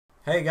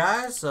Hey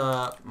guys,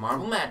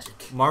 Marble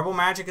Magic. Marble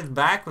Magic is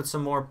back with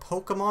some more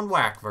Pokemon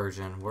Wack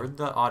version. Where'd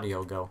the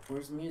audio go?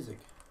 Where's the music?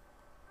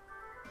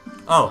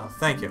 Oh,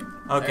 thank you.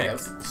 Okay, There it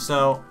goes.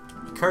 so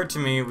occurred to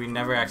me we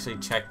never actually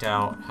checked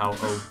out how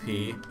OP.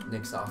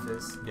 Nick's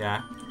office.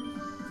 Yeah.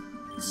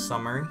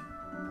 Summary.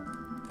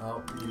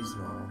 Oh, he's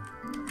normal.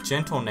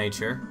 Gentle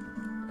nature.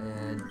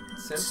 And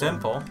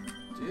Simple.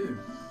 Dude,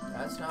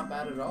 that's not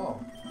bad at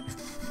all.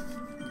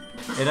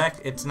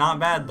 It's not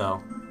bad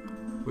though.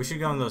 We should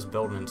go in those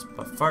buildings,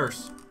 but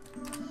first.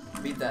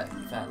 Beat that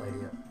fat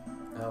lady up.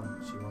 Oh,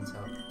 she wants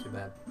help. Too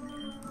bad.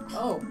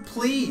 Oh,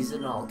 please,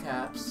 in all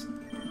caps.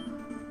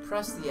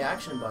 Press the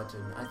action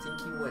button. I think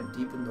he went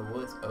deep in the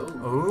woods.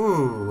 Oh.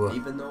 Ooh.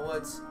 Deep in the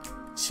woods.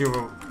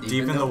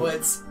 Deep in the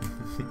woods.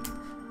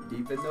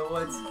 Deep in the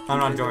woods. I'm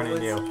not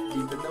joining you.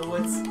 Deep in the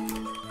woods.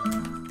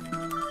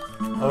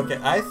 Okay,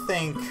 I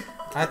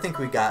think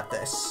we got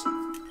this.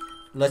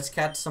 Let's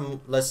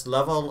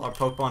level our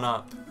Pokemon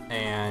up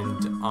and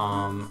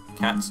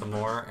catch some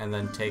more and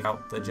then take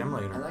out the gym I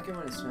leader. like it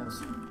when it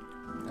smells.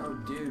 Oh,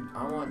 dude,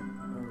 I want to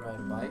ride a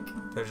bike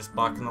They're just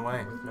blocking the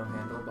way. with no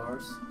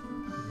handlebars.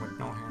 With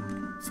no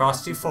hand.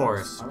 Frosty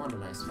Forest. I want a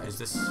nice bike. Is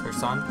this her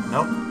son?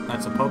 Nope,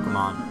 that's a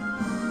Pokemon.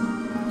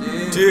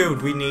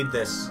 Dude, we need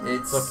this.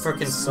 it's The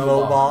frickin'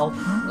 Snowball.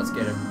 Snowball. Let's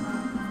get him.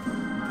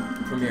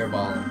 Premier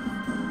Ball him.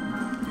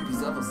 Dude,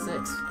 he's level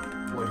 6.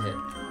 Would hit.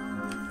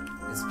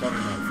 It's probably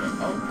not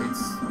effective. Oh,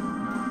 it's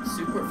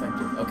super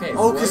effective. Okay.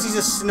 Oh, because he's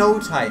a snow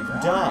type.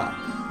 Duh.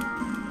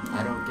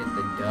 I don't get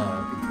the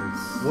duh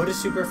because. What is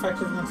super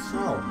effective in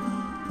snow? I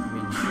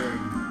mean, sure, you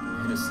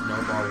hit a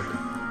snowball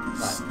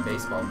with a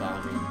baseball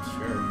bat. I mean,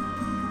 sure.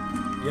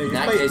 Yeah, In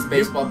that case,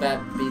 baseball bat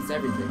beats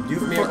everything.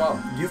 Premier Ball.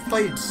 You've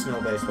played snow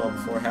baseball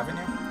before, haven't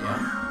you? Yeah.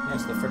 Yeah,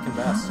 it's the frickin'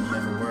 best. It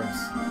never works.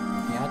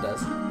 Yeah, it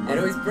does. It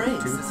always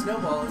breaks. Two, The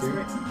snowball always three.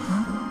 breaks.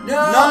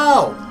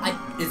 No!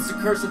 It's the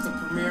curse of the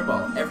Premier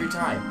Ball every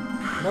time.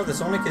 No, that's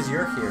only because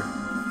you're here.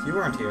 You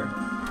weren't here.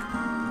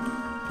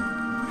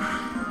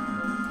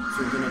 So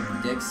we're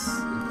gonna ditch.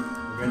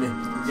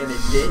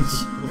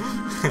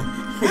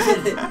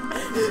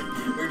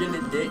 we're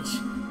gonna ditch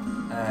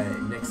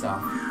Nick's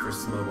off for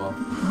Snowball.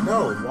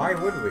 No, why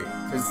would we?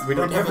 Because We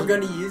don't never have a-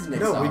 gonna use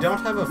Nick's No, off. we don't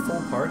have a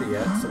full party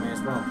yet, so may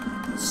as well.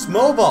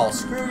 Smowball,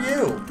 screw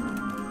you!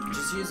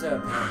 Just use a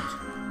pound.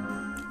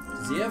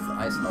 Does he have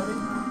ice body?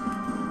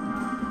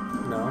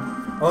 No.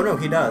 Oh no,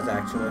 he does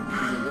actually.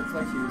 It looked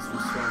like he was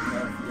just strong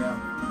enough. Yeah.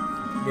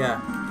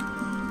 Yeah,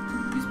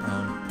 Use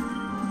pound.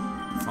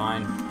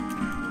 fine.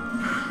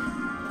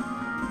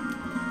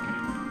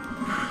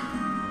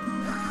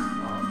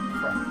 Oh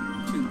crap.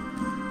 Toot.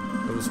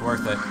 It was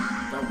worth it.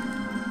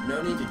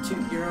 No need to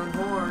toot your own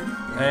horn.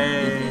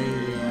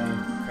 Hey.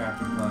 Yeah.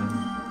 Crappy pun.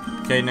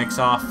 Okay, Nick's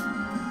off.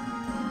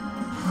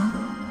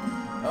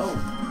 Oh,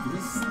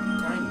 he's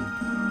tiny.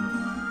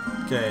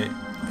 Okay,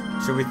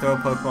 should we throw a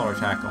Pokeball or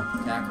tackle?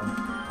 Tackle.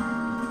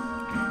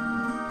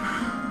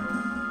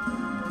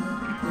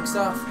 Nick's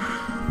off.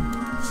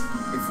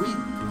 If we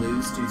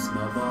lose to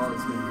Snowball,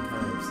 it's gonna be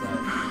kind of upset.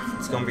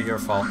 It's gonna be your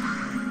fault.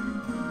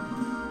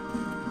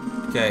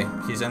 Okay,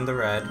 he's in the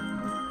red.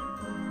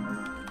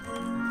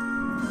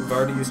 We've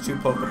already used 2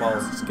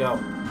 Pokeballs. Let's go.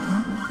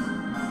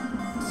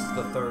 This is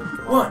the third.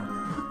 Come on.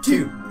 1,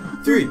 2,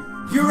 3.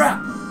 You're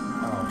out.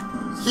 Oh.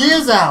 He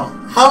is out!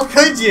 How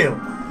could you?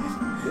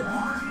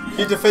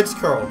 He defense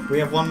curl. We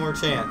have one more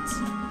chance.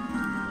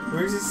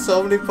 We're using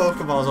so many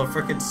Pokeballs on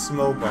frickin'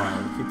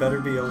 Snowball. He better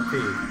be OP. I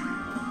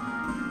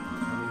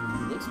mean,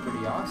 he looks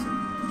pretty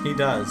awesome. He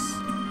does.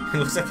 He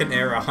looks like an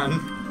Aeron.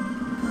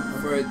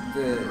 For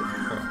the, I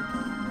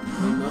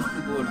mean, most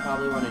people would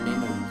probably want to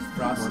name him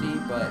Frosty,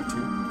 1, but 2,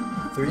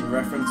 3. in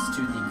reference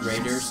to the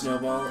greater Yes.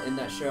 Snowball in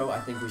that show, I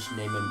think we should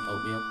name him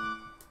Oatmeal.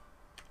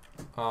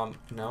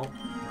 No.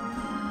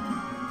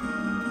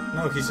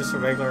 No, he's just a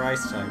regular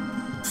ice type.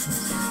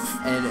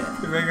 And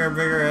Bigger.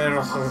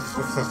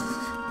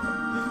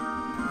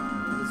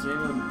 let's name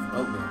him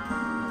Oatmeal.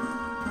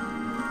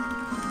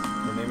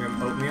 You name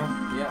him Oatmeal?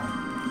 Yeah.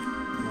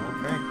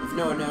 Okay. If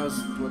no one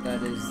knows what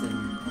that is,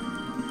 then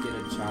get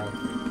a child.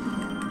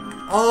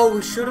 Oh,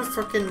 we should have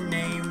frickin'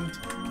 named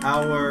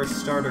our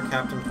starter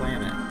Captain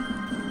Planet.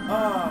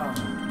 Ah,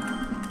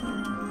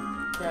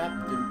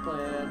 Captain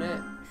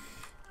Planet.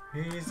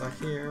 He's a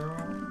hero.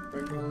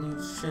 Bring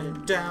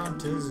pollution Down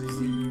to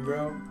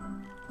 0.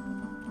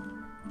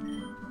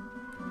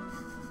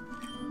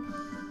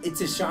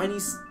 It's a shiny.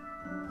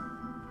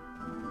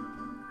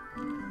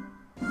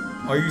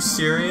 Are you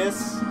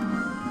serious?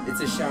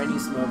 It's a shiny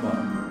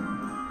Snowball.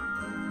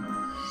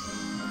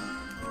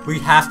 We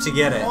have to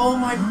get it. Oh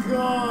my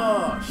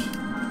gosh!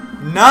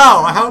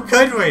 No, how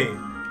could we?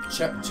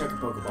 Chuck a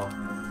Pokeball.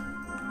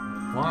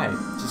 Why?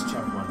 Just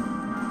chuck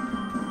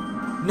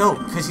one. No,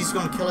 because he's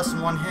going to kill us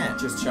in one hit.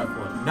 Just chuck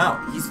one. No,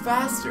 He's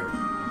faster.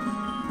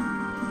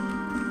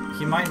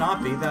 he might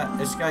not be.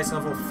 This guy's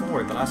level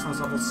 4. The last one's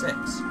level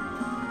 6.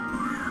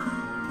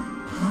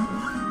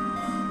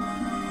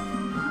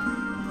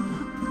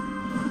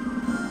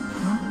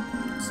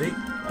 See?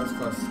 That was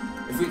close.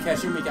 If we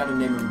catch him, we gotta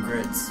name him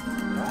Grits.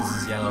 This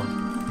is yellow.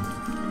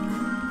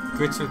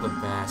 Grits are the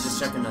best. Just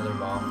check another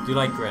ball. You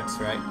like grits,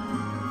 right?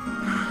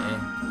 Eh.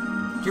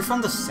 You're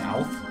from the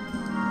south?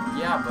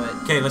 Yeah, but...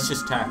 Okay, let's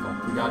just tackle.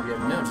 We got you.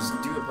 No, just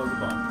do a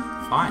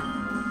Pokeball. Fine.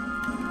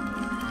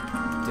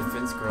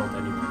 Defense girl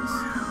anyways.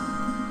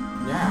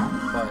 Yeah,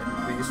 but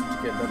we used to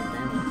get better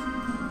damage.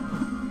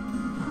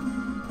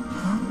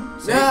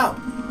 No!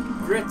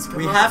 Grits, come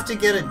we on. have to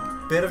get a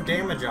bit of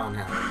damage on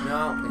him.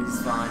 No,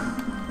 he's fine.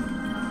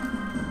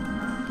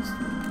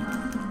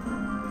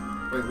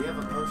 Wait, we have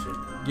a potion.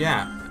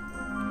 Yeah.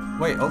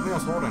 Wait,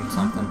 Oatmeal's holding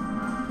something.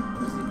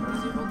 What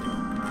is he holding?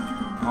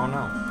 Oh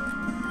no.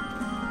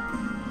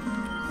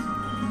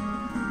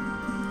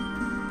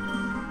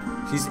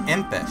 He's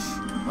impish.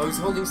 Oh, he's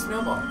holding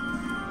Snowball.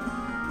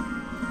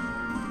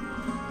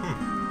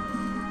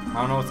 I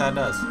don't know what that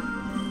does.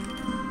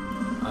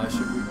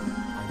 Should we,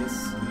 I guess,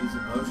 use a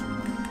potion?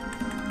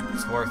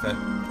 It's worth it.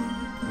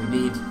 We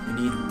need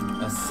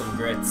us some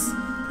grits.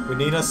 We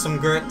need us some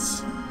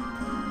grits.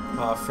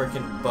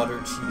 Frickin' butter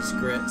cheese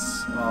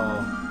grits.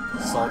 Oh,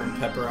 salt and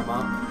pepper them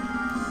up.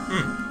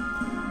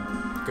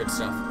 Good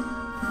stuff.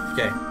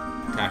 Okay,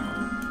 tackle.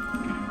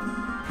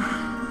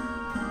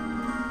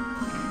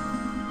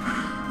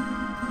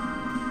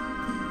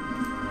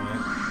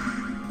 Alright.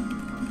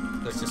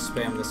 Let's just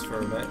spam this for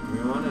a bit. Do we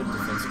want a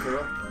defense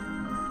curl?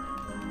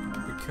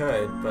 We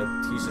could, but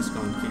he's just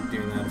going to keep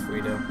doing that if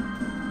we do.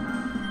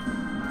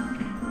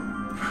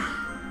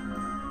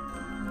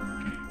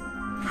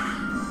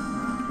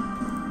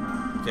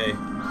 Okay,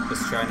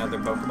 let's try another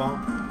Pokeball.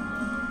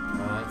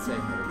 I'd say hit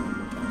him one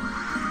more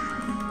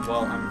time.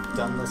 Well, I'm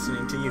done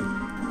listening to you.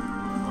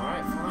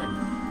 Alright, fine.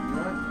 You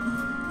know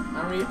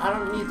what? I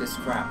don't need this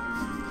crap.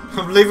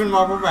 I'm leaving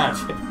Marble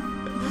Magic.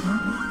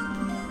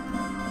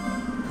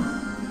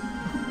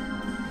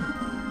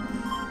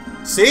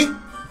 See?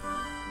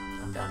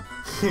 I'm done.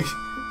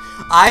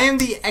 I am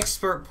the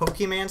expert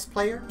Pokemans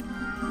player.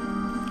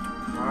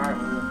 Alright,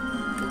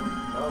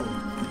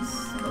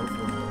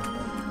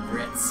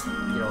 grits.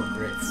 You know,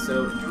 grits.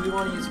 So, do we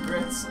want to use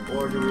grits,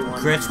 or do we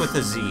want Grits to use...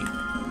 with a Z. Do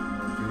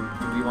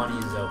we want to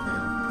use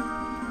oatmeal?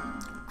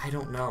 I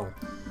don't know.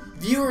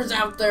 Viewers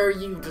out there,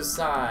 you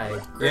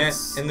decide.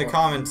 Yes, in the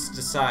comments,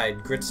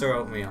 decide grits or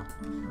oatmeal.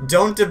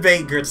 Don't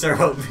debate grits or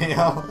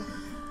oatmeal.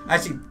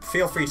 Actually,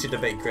 feel free to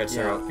debate grits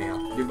or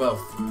oatmeal. Do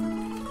both.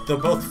 They're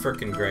both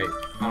frickin' great.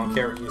 I don't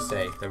care what you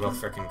say. They're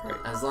both frickin' great.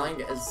 As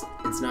long as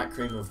it's not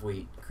cream of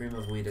wheat. Cream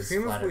of wheat is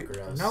flat out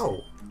gross.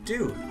 No,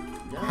 dude.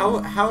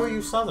 No. How are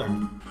you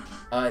Southern?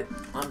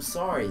 I'm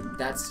sorry.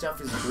 That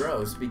stuff is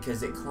gross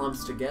because it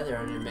clumps together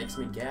and it makes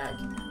me gag.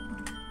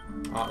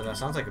 Oh, that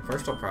sounds like a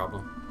personal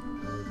problem.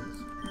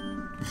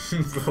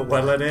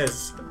 Well, it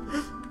is.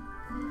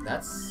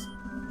 That's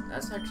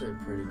actually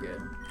pretty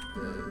good.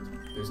 The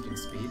boosting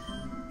speed.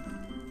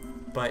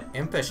 But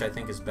Impish, I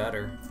think, is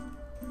better.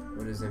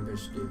 What does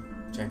Impish do?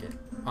 Check it.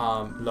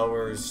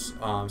 Lowers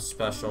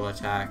special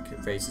attack,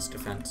 raises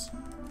defense.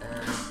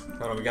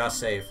 Hold on, we gotta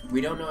save.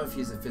 We don't know if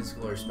he's a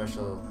physical or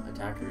special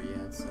attacker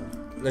yet, so...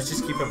 Let's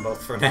just keep them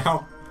both for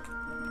now.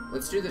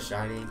 Let's do the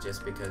shiny,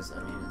 just because,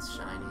 I mean, it's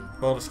shiny.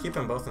 Well, let's keep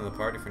them both in the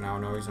party for now,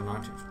 no reason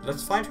not to.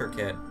 Let's find her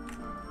kid.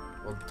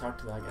 We'll talk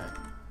to that guy.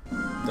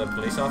 The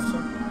police officer?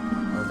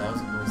 Oh, that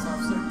was a police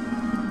officer?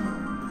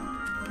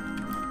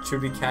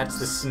 Should we catch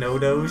the Snow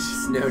Doge?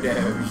 Snow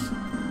Doge.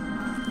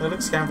 That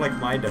looks kind of like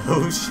my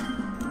Doge.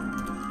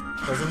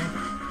 Doesn't he?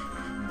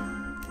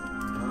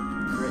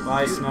 Oh, great.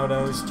 Bye, Dude, Snow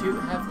Doge. Does Toot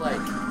have,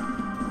 like,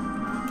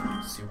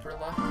 super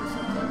luck or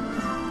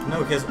something?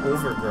 No, he has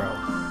Overgrow.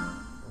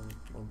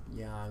 Well,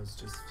 yeah, I was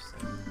just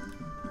saying.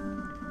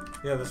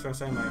 Yeah, that's what I'm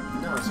saying, like...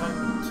 No, I was talking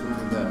to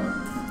the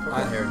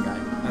purple-haired guy.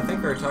 I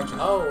think we were talking...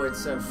 Oh,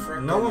 it's a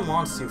frickin'... No one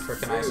wants to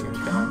frickin' ice cream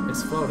cone.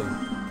 It's floating.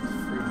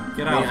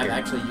 Get out of I've here.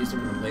 actually used him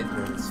in the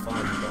playthrough and it's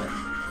fun, but...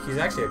 He's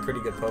actually a pretty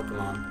good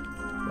Pokemon.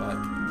 But...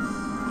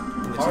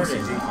 In the Harden,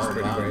 TCG, he's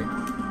pretty great.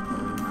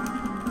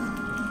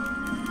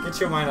 Get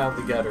your mind out of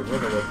the gutter. We're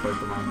the good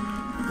Pokemon.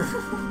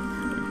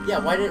 Yeah,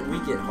 why didn't we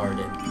get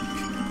Harden?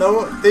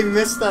 No, they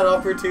missed that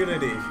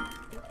opportunity.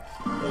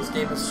 This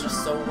game is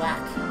just so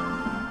whack.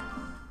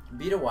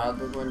 Beat a wild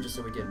Pokemon just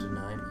so we get to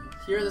 9.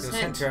 Here, this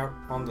hint.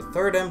 On the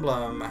third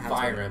emblem...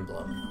 Fire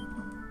Emblem.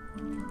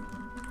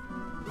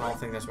 I don't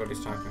think that's what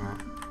he's talking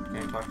about. Can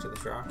I talk to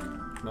this rock?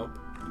 Nope.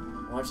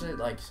 Watch it,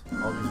 like,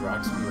 all these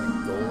rocks be like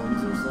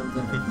golems or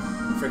something.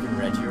 Freaking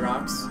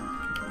Regirocks.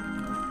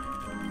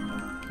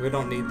 We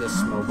don't need this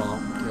Snowball.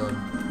 Kill him.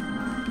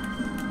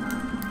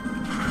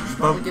 Should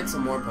probably get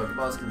some more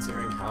Pokeballs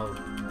considering how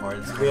hard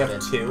it's been. We have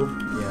 2.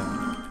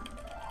 Yeah.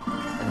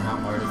 And how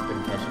hard it's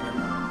been catching him.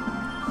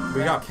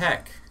 We got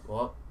Keck.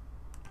 Well,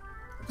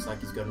 looks like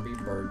he's gonna be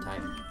bird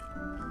type.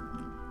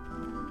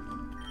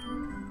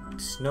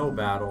 Snow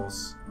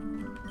battles.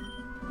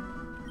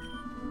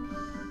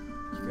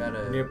 You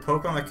gotta... You need a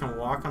Pokemon that can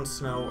walk on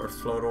snow or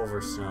float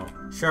over snow.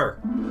 Sure.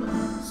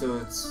 So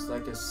it's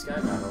like a sky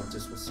battle,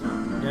 just with snow.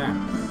 Yeah.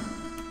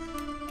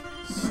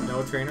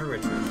 Snow Trainer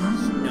Richard.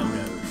 Snow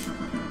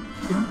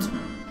Doge.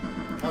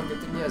 Oh, good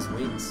thing he has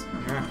wings.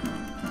 Yeah.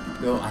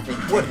 Though I think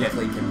Would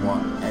technically can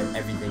walk.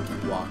 Everything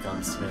can walk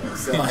on snow,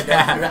 so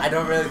Yeah. I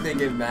don't really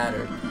think it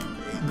mattered.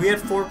 We had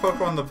 4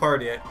 Pokemon in the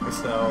party,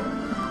 so...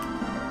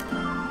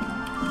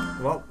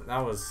 Well, that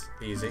was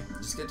easy.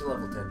 Just get to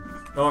level 10.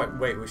 Oh,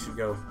 wait, we should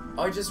go...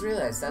 Oh, I just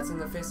realized that's in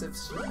the face of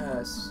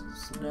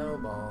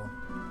Snowball.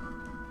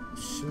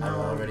 Snowball.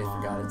 I already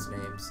forgot its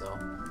name, so...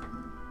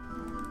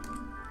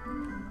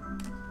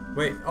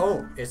 Wait,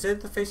 oh, is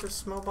it the face of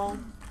Snowball?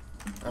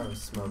 Oh,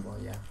 Snowball,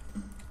 yeah.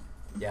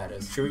 Yeah, it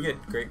is. Should we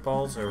get Great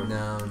Balls, or...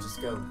 No,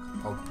 just go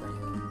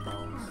Pokemon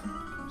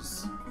balls.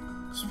 Just...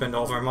 Spend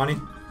all of our money?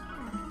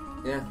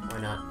 Yeah, why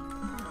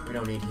not? We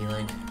don't need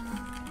healing.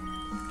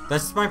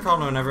 That's my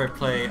problem whenever I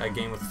play a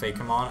game with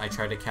Fakemon. I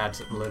try to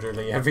catch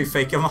literally every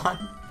Fakemon.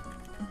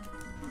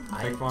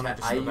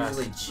 I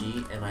usually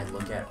cheat and I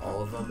look at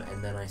all of them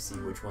and then I see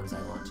which ones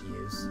I want to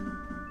use.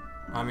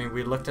 I mean,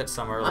 we looked at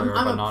some earlier,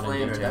 I'm but a not in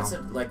planner. detail. That's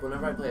it. Like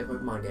whenever I play a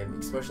Pokemon game,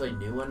 especially a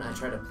new one, I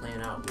try to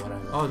plan out what I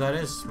want. Oh, that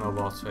is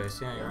Snowball's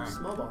face. Yeah, you're right.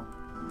 Snowball.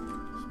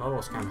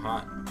 Snowball's kind of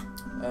hot.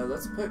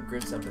 Let's put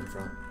Grits up in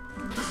front.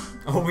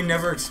 Oh, we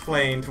never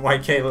explained why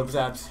Caleb's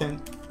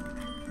absent.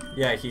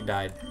 Yeah, he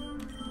died.